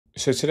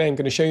So today I'm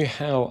going to show you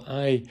how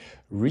I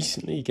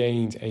recently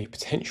gained a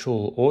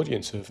potential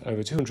audience of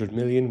over 200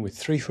 million with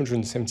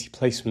 370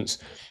 placements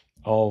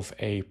of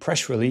a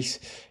press release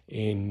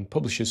in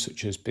publishers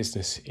such as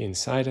Business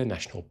Insider,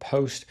 National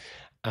Post,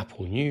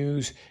 Apple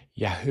News,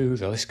 Yahoo.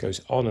 The list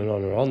goes on and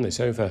on and on. There's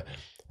over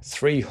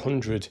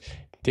 300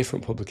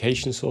 different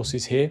publication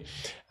sources here.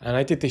 And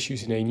I did this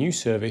using a new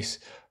service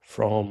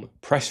from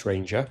Press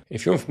Ranger.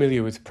 If you're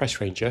unfamiliar with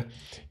Press Ranger,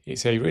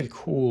 it's a really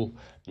cool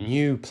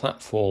new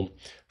platform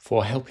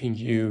for helping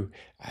you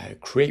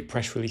create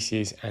press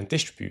releases and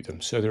distribute them.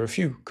 So there are a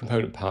few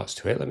component parts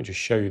to it. Let me just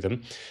show you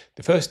them.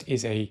 The first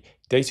is a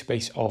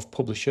database of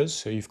publishers.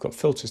 So you've got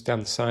filters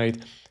down the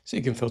side, so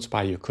you can filter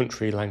by your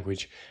country,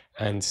 language,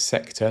 and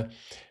sector.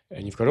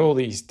 And you've got all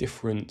these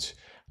different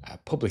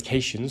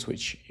publications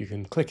which you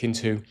can click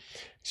into.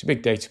 It's a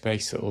big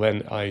database that will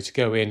then allow you to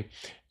go in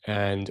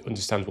and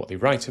understand what they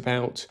write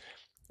about,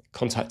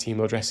 contact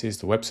email addresses,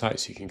 the website,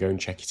 so you can go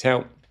and check it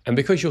out. And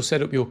because you'll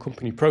set up your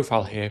company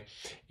profile here,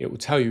 it will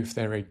tell you if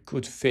they're a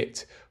good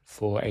fit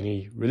for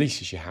any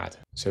releases you had.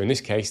 So in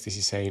this case, this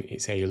is saying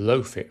it's a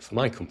low fit for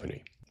my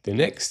company. The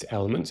next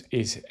element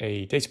is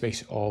a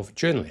database of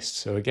journalists.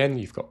 So again,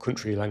 you've got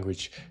country,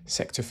 language,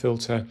 sector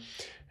filter,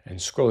 and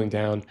scrolling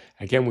down,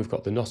 again, we've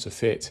got the not a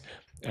fit.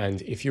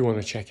 And if you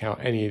want to check out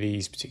any of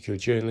these particular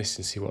journalists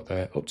and see what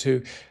they're up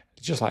to,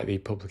 just like the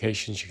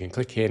publications, you can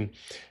click in.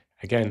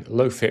 Again,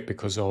 low fit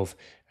because of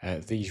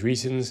these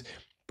reasons,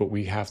 but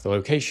we have the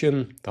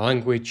location, the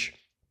language,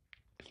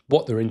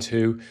 what they're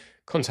into,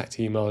 contact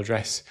email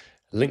address,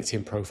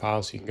 LinkedIn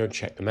profile, so you can go and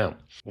check them out.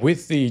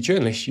 With the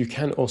journalists, you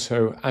can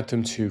also add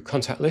them to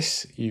contact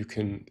lists. You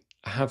can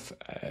have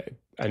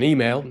an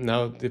email.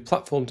 Now, the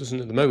platform doesn't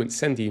at the moment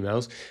send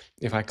emails.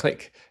 If I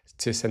click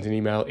to send an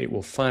email, it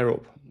will fire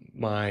up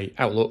my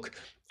Outlook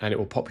and it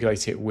will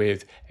populate it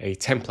with a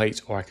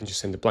template, or I can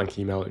just send a blank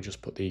email and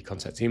just put the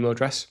contact email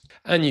address.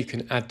 And you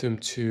can add them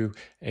to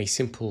a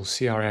simple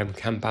CRM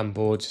Kanban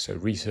board, so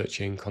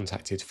researching,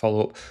 contacted,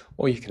 follow-up,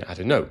 or you can add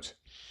a note.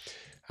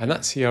 And that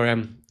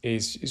CRM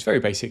is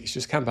very basic. It's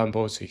just Kanban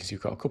board, so you can see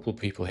you've got a couple of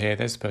people here.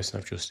 There's the person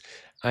I've just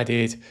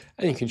added,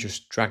 and you can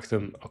just drag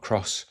them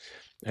across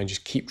and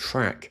just keep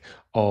track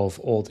of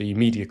all the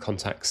media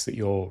contacts that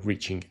you're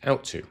reaching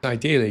out to.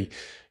 Ideally,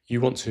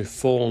 you want to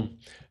form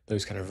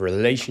those kind of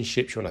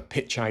relationships, you want to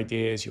pitch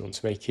ideas, you want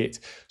to make it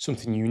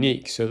something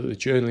unique so that the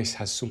journalist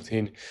has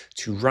something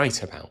to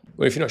write about.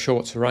 Well, if you're not sure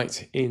what to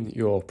write in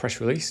your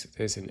press release,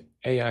 there's an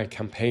AI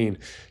campaign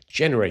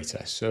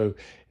generator. So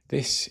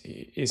this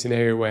is an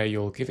area where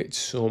you'll give it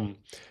some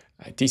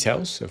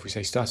details. So if we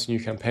say start a new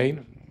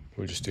campaign,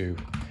 we'll just do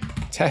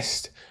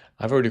test.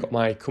 I've already got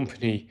my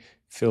company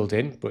filled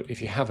in, but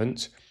if you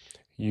haven't,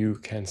 you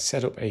can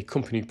set up a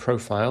company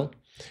profile.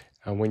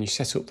 And when you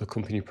set up the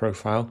company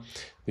profile,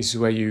 this is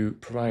where you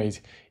provide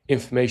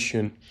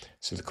information.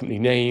 So the company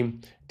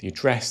name, the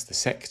address, the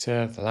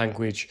sector, the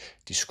language,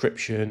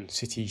 description,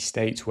 city,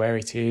 state, where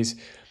it is,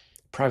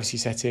 privacy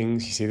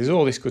settings. You see, there's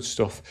all this good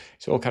stuff.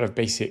 It's all kind of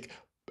basic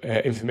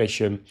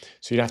information.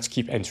 So you'd have to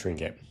keep entering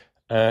it.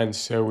 And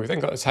so we've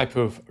then got the type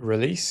of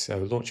release. So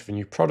launch of a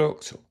new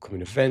product,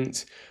 upcoming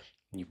event,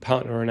 new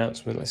partner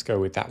announcement. Let's go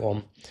with that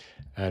one.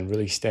 And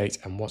release date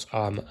and what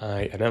am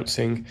I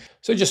announcing.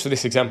 So just for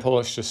this example,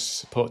 let's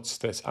just put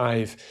that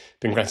I've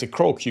been granted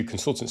CrawlQ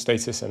consultant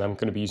status and I'm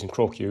going to be using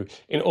CrawlQ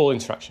in all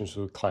interactions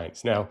with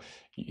clients. Now,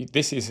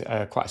 this is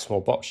quite a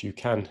small box. You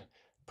can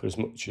put as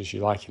much as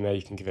you like in there.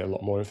 You can give it a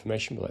lot more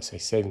information, but let's say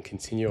save and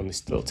continue on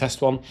this little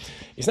test one.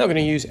 It's now going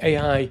to use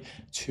AI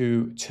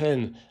to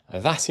turn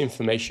that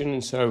information.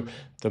 And so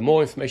the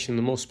more information,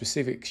 the more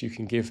specifics you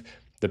can give,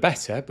 the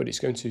better, but it's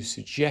going to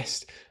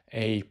suggest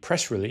a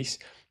press release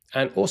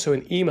and also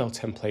an email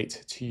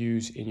template to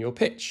use in your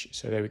pitch.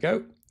 So there we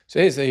go. So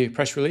here's the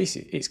press release.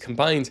 It's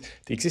combined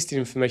the existing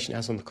information it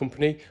has on the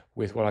company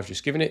with what I've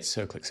just given it.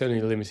 So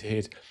Clicksoni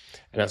Limited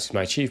announces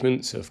my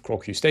achievements of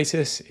CrawlQ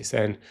status. It's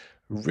then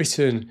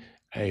written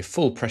a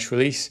full press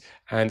release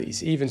and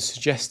it's even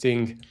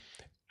suggesting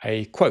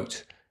a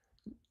quote.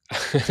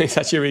 It's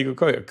actually a really good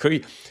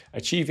quote.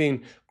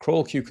 Achieving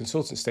CrawlQ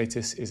consultant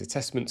status is a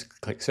testament to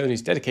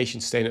Clicksoni's dedication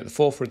to staying at the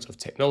forefront of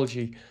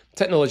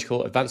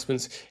technological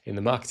advancements in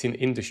the marketing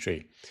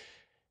industry.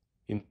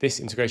 This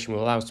integration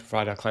will allow us to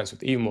provide our clients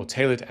with even more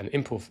tailored and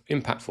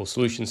impactful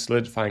solutions,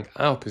 solidifying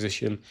our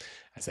position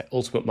as their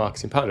ultimate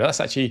marketing partner.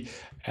 That's actually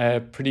a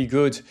pretty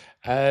good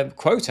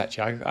quote,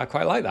 actually. I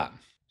quite like that.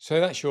 So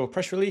that's your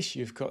press release.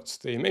 You've got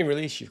the main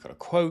release, you've got a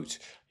quote,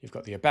 you've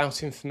got the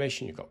about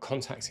information, you've got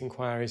contact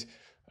inquiries.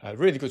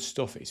 Really good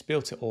stuff. It's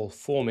built it all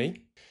for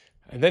me.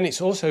 And then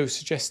it's also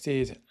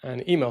suggested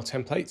an email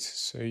template.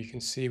 So you can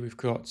see we've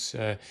got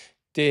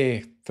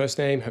dear first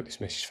name, hope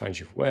this message finds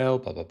you well,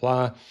 blah, blah,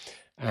 blah.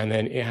 And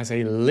then it has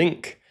a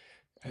link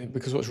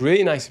because what's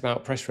really nice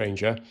about Press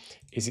Ranger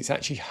is it's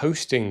actually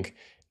hosting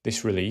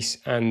this release.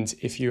 And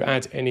if you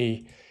add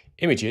any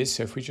images,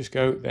 so if we just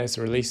go, there's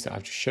the release that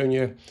I've just shown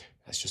you.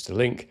 That's just a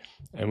link.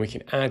 And we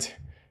can add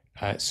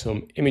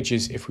some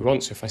images if we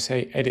want. So if I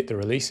say edit the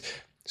release,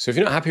 so if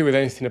you're not happy with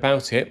anything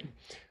about it,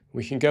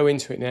 We can go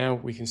into it now.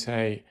 We can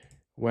say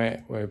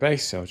where we're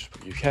based. So I'll just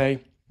put UK.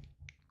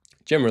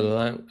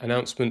 General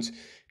announcement.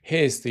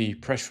 Here's the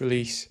press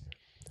release.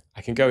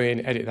 I can go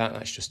in, edit that.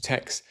 That's just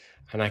text.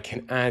 And I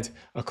can add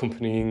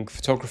accompanying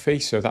photography.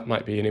 So that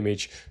might be an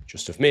image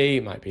just of me.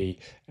 It might be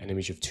an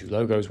image of 2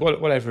 logos,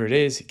 whatever it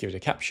is. Give it a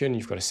caption.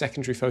 You've got a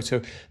secondary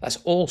photo. That's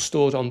all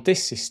stored on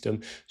this system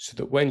so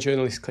that when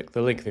journalists click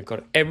the link, they've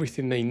got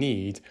everything they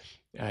need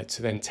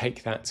to then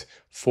take that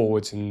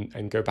forwards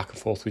and go back and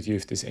forth with you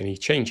if there's any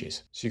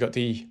changes. So you've got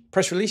the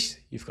press release,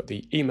 you've got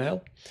the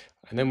email,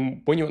 and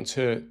then when you want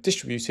to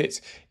distribute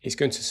it, it's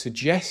going to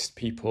suggest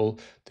people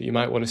that you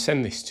might want to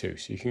send this to.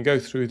 So you can go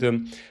through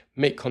them,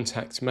 make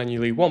contact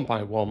manually one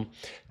by one,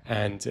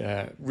 and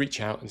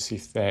reach out and see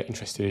if they're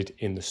interested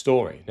in the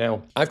story.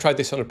 Now, I've tried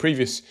this on a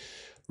previous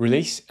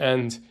release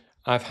and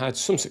I've had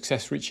some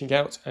success reaching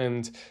out,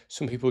 and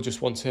some people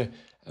just want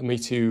me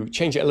to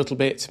change it a little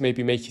bit,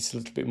 maybe make it a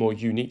little bit more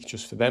unique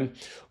just for them.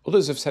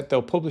 Others have said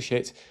they'll publish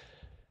it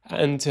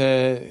and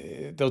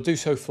they'll do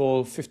so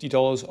for $50,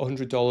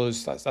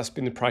 $100. That's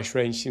been the price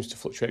range, seems to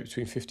fluctuate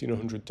between $50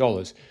 and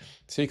 $100.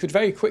 So you could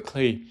very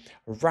quickly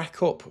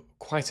rack up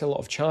quite a lot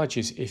of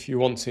charges if you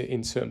want it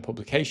in certain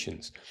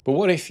publications. But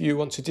what if you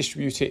want to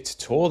distribute it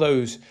to all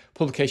those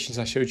publications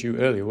I showed you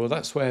earlier? Well,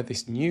 that's where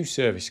this new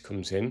service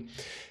comes in.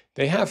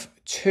 They have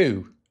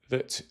 2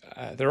 that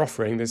they're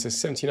offering. There's a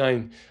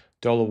 $79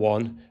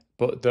 one,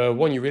 but the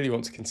one you really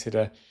want to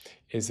consider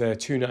is the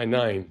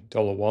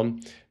 $299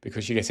 one,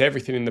 because you get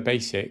everything in the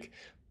basic,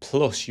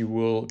 plus you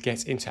will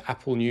get into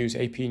Apple News,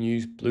 AP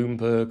News,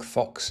 Bloomberg,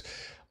 Fox,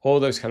 all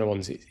those kind of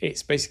ones.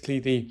 It's basically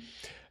the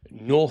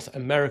North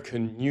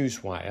American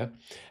newswire.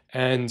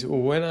 And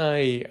when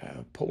I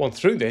put one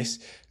through this,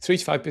 3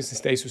 to 5 business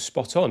days was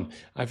spot on.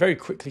 I very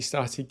quickly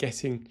started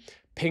getting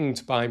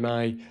pinged by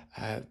my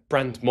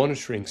brand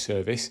monitoring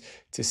service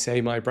to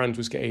say my brand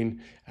was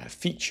getting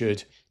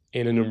featured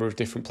in a number of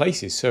different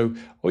places. So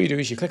all you do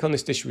is you click on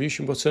this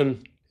distribution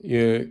button,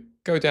 you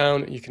go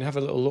down, you can have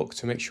a little look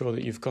to make sure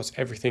that you've got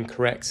everything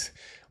correct,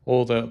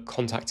 all the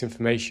contact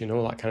information,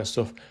 all that kind of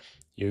stuff.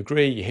 You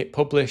agree, you hit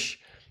publish,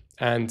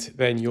 and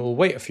then you'll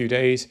wait a few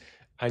days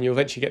and you'll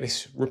eventually get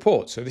this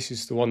report. So this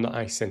is the one that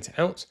I sent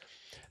out.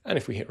 And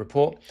if we hit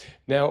report,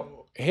 now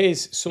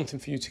here's something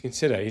for you to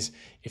consider is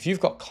if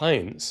you've got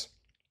clients,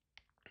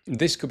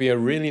 this could be a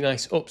really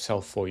nice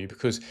upsell for you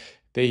because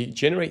they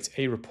generate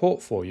a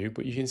report for you,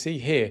 but you can see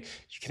here,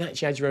 you can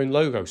actually add your own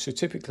logo. So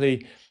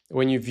typically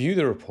when you view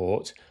the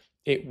report,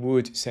 it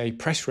would say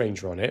Press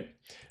Ranger on it.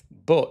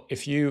 But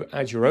if you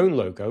add your own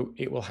logo,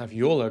 it will have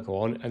your logo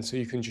on. And so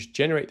you can just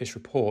generate this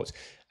report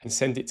and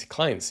send it to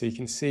clients. So you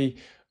can see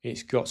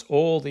it's got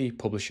all the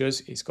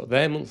publishers, it's got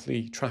their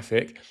monthly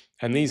traffic,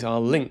 and these are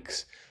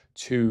links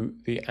to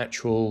the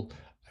actual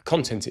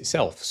content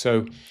itself.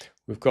 So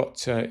we've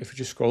got, if we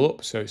just scroll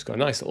up, so it's got a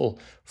nice little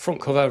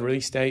front cover,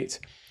 release date.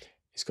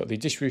 It's got the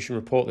distribution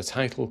report, the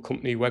title,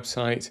 company,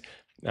 website,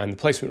 and the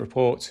placement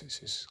report.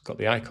 It's got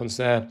the icons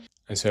there.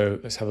 And so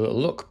let's have a little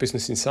look.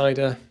 Business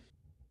Insider,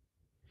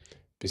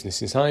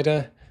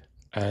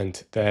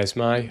 and there's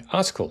my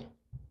article.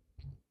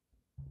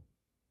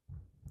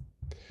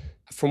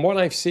 From what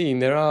I've seen,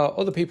 there are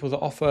other people that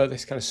offer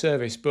this kind of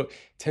service, but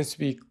it tends to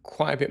be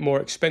quite a bit more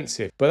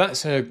expensive. But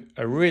that's a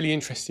really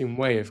interesting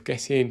way of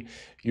getting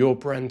your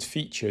brand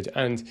featured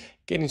and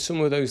getting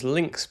some of those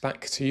links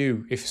back to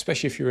you.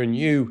 Especially if you're a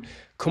new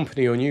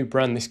company or new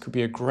brand, this could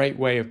be a great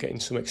way of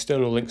getting some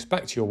external links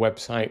back to your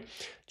website,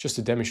 just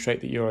to demonstrate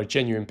that you're a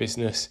genuine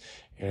business.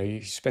 You know,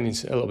 you're spending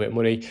a little bit of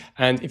money.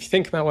 And if you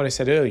think about what I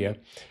said earlier,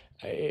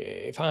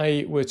 if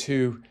I were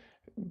to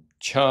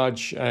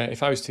charge,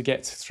 if I was to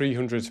get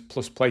 300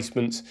 plus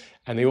placements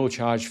and they all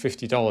charge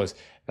 $50,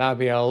 that'd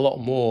be a lot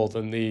more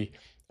than the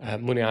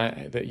money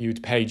that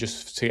you'd pay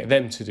just to get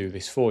them to do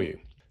this for you.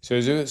 So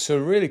there's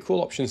some really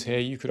cool options here.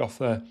 You could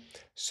offer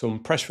some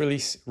press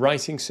release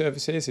writing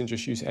services and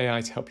just use AI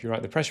to help you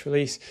write the press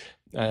release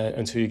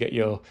until you get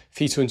your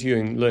feet under you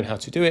and learn how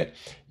to do it.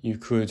 You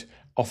could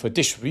offer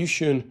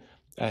distribution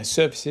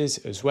services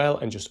as well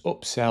and just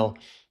upsell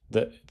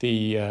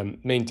the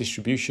main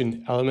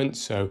distribution element.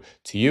 So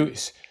to you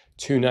it's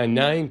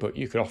 $299, but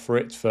you could offer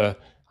it for,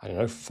 I don't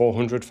know,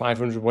 $400,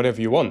 $500,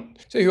 whatever you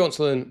want. So if you want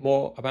to learn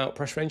more about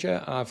Press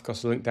Ranger, I've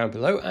got a link down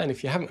below. And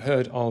if you haven't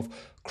heard of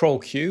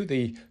CrawlQ,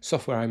 the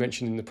software I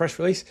mentioned in the press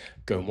release,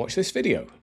 go and watch this video.